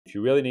If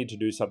you really need to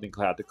do something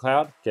cloud to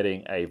cloud,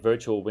 getting a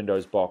virtual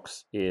Windows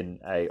box in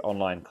an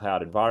online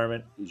cloud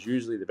environment is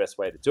usually the best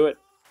way to do it,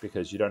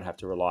 because you don't have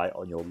to rely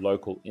on your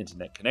local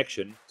internet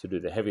connection to do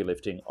the heavy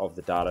lifting of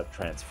the data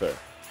transfer.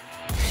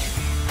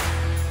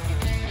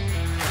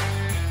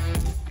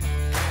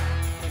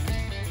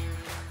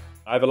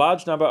 I have a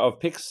large number of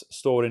pics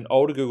stored in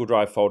older Google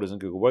Drive folders in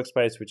Google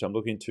Workspace, which I'm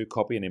looking to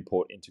copy and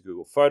import into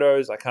Google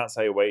Photos. I can't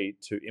say a way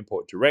to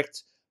import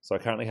direct, so I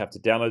currently have to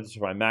download it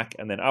to my Mac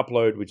and then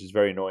upload, which is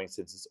very annoying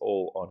since it's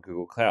all on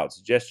Google Cloud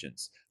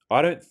Suggestions.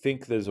 I don't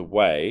think there's a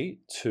way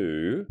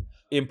to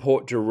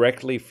import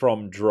directly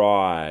from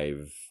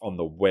Drive on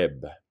the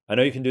web. I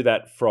know you can do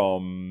that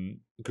from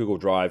Google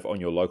Drive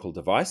on your local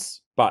device,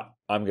 but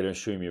I'm going to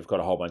assume you've got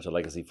a whole bunch of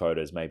legacy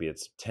photos. Maybe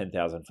it's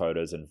 10,000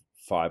 photos and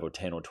 5 or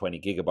 10 or 20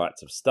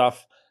 gigabytes of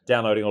stuff.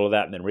 Downloading all of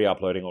that and then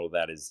re-uploading all of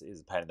that is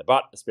a pain in the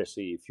butt,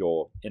 especially if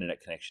your internet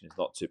connection is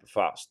not super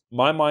fast.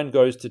 My mind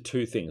goes to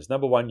two things.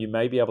 Number one, you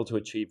may be able to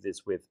achieve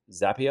this with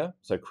Zapier.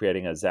 So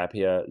creating a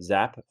Zapier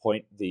zap,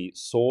 point the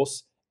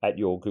source at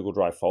your Google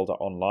Drive folder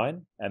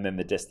online, and then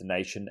the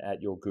destination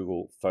at your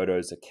Google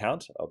Photos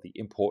account of the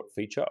import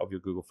feature of your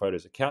Google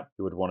Photos account.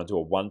 You would want to do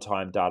a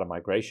one-time data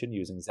migration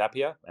using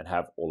Zapier and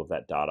have all of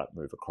that data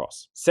move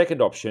across.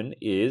 Second option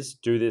is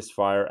do this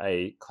via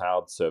a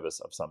cloud service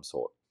of some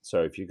sort.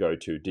 So if you go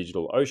to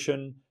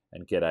DigitalOcean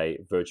and get a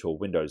virtual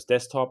Windows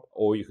desktop,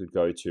 or you could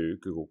go to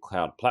Google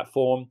Cloud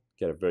Platform,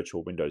 get a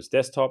virtual Windows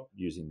desktop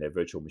using their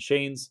virtual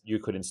machines. You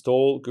could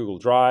install Google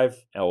Drive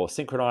or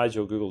synchronize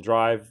your Google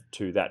Drive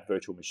to that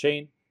virtual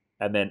machine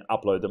and then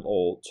upload them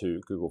all to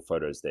Google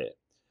Photos there.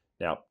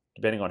 Now,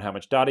 depending on how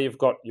much data you've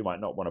got, you might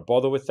not want to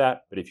bother with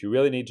that, but if you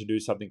really need to do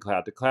something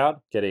cloud to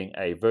cloud, getting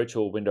a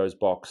virtual Windows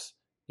box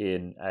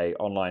in an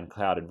online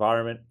cloud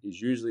environment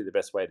is usually the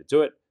best way to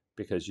do it,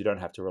 because you don't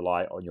have to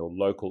rely on your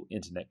local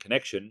internet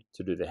connection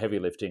to do the heavy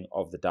lifting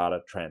of the data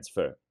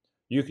transfer.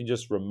 You can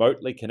just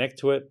remotely connect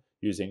to it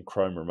using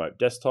Chrome Remote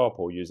Desktop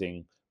or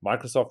using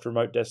Microsoft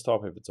Remote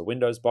Desktop if it's a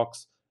Windows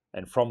box.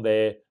 And from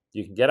there,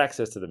 you can get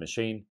access to the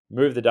machine,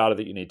 move the data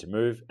that you need to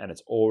move, and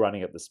it's all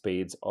running at the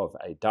speeds of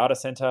a data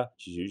center,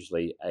 which is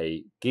usually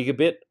a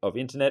gigabit of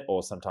internet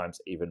or sometimes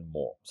even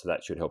more. So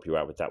that should help you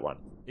out with that one.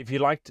 If you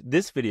liked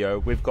this video,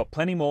 we've got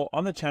plenty more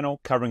on the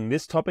channel covering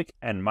this topic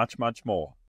and much, much more.